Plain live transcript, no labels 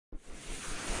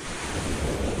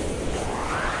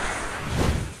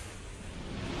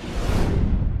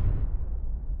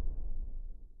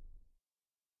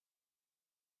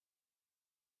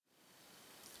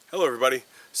Hello everybody.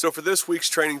 So for this week's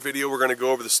training video we're going to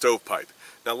go over the stovepipe.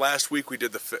 Now last week we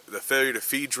did the failure to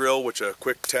feed drill, which a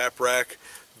quick tap rack,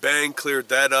 bang, cleared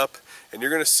that up, and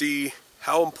you're going to see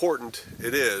how important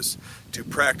it is to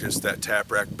practice that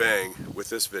tap rack bang with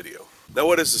this video. Now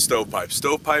what is the stovepipe?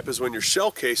 Stovepipe is when your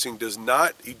shell casing does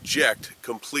not eject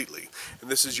completely, and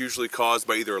this is usually caused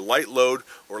by either a light load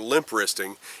or limp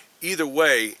wristing. Either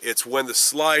way, it's when the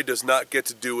slide does not get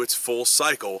to do its full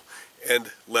cycle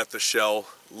and let the shell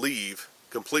leave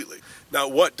completely. Now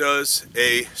what does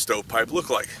a stovepipe look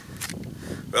like?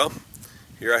 Well,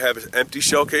 here I have an empty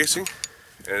shell casing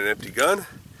and an empty gun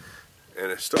and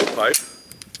a stovepipe.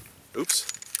 Oops.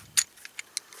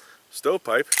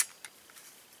 Stovepipe.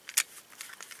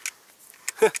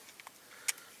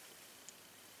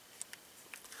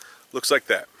 Looks like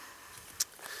that.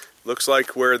 Looks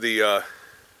like where the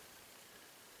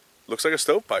looks like a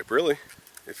stovepipe, really,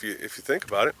 if you think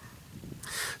about it.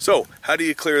 So, how do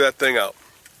you clear that thing out?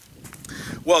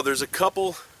 Well, there's a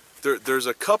couple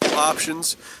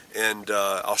options, and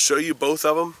I'll show you both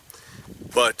of them,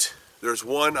 but there's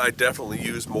one I definitely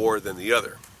use more than the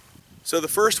other. So the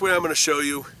first way I'm going to show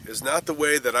you is not the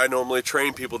way that I normally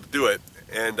train people to do it,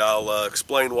 and I'll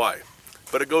explain why.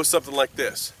 But it goes something like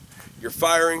this. You're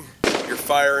firing,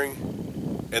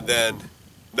 and then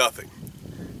nothing.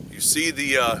 You see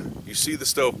the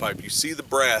stovepipe, you see the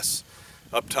brass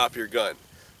up top of your gun.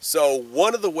 So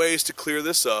one of the ways to clear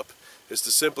this up is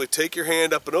to simply take your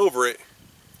hand up and over it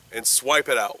and swipe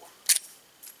it out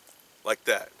like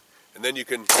that, and then you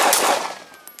can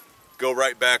go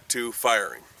right back to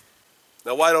firing.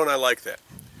 Now why don't I like that?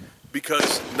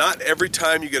 Because not every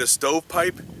time you get a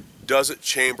stovepipe does it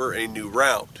chamber a new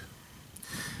round.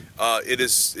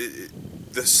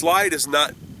 The slide is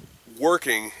not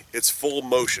working its full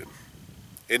motion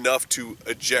enough to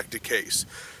eject a case.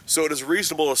 So it is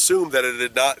reasonable to assume that it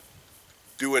did not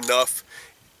do enough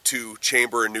to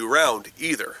chamber a new round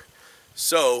either.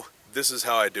 So this is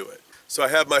how I do it. So I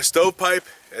have my stovepipe,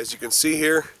 as you can see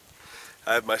here.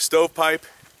 I have my stovepipe.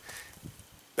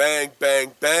 Bang,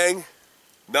 bang, bang.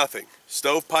 Nothing.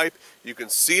 Stovepipe, you can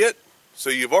see it, so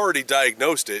you've already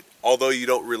diagnosed it, although you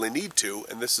don't really need to,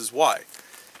 and this is why.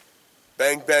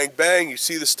 Bang, bang, bang. You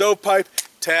see the stovepipe,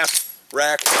 tap,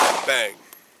 rack, bang.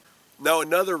 Now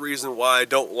another reason why I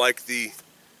don't like the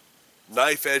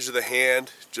knife edge of the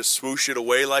hand, just swoosh it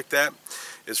away like that,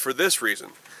 is for this reason.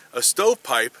 A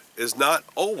stovepipe is not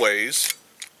always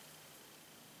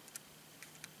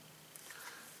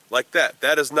like that.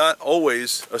 That is not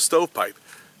always a stovepipe.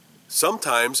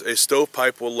 Sometimes a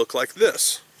stovepipe will look like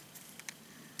this.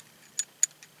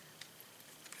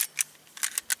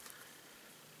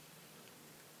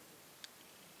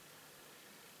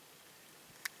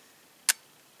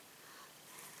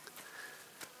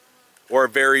 Or a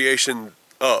variation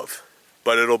of,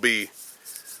 but it'll be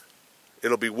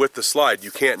with the slide.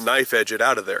 You can't knife edge it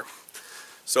out of there.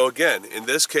 So again, in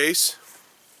this case,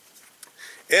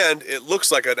 and it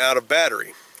looks like an out of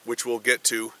battery, which we'll get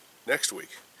to next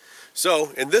week.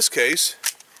 So in this case,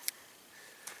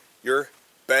 you're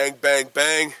bang, bang,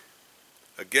 bang.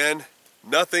 Again,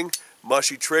 nothing.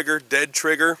 Mushy trigger, dead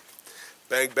trigger.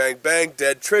 Bang, bang, bang,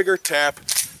 dead trigger, tap,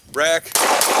 rack.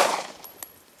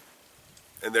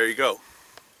 And there you go.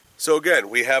 So again,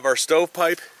 we have our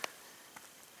stovepipe.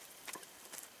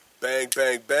 Bang,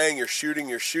 bang, bang, you're shooting.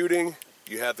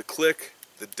 You have the click,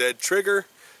 the dead trigger.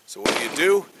 So what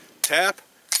do? Tap,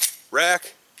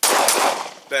 rack,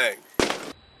 bang.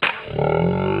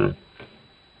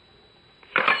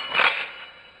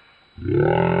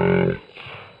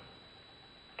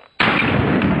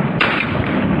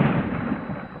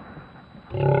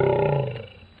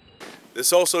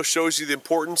 This also shows you the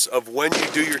importance of when you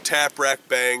do your tap, rack,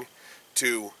 bang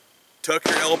to tuck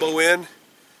your elbow in,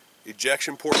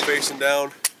 ejection port facing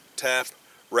down, tap,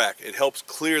 rack. It helps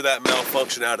clear that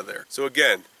malfunction out of there. So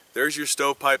again, there's your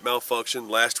stovepipe malfunction.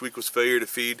 Last week was failure to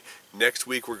feed. Next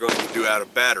week we're going to do out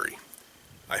of battery.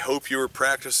 I hope you were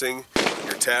practicing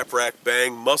your tap, rack,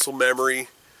 bang muscle memory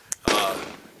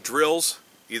drills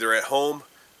either at home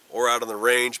or out on the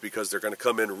range, because they're going to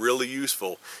come in really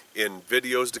useful in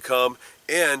videos to come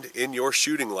and in your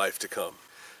shooting life to come.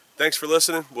 Thanks for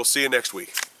listening. We'll see you next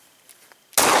week.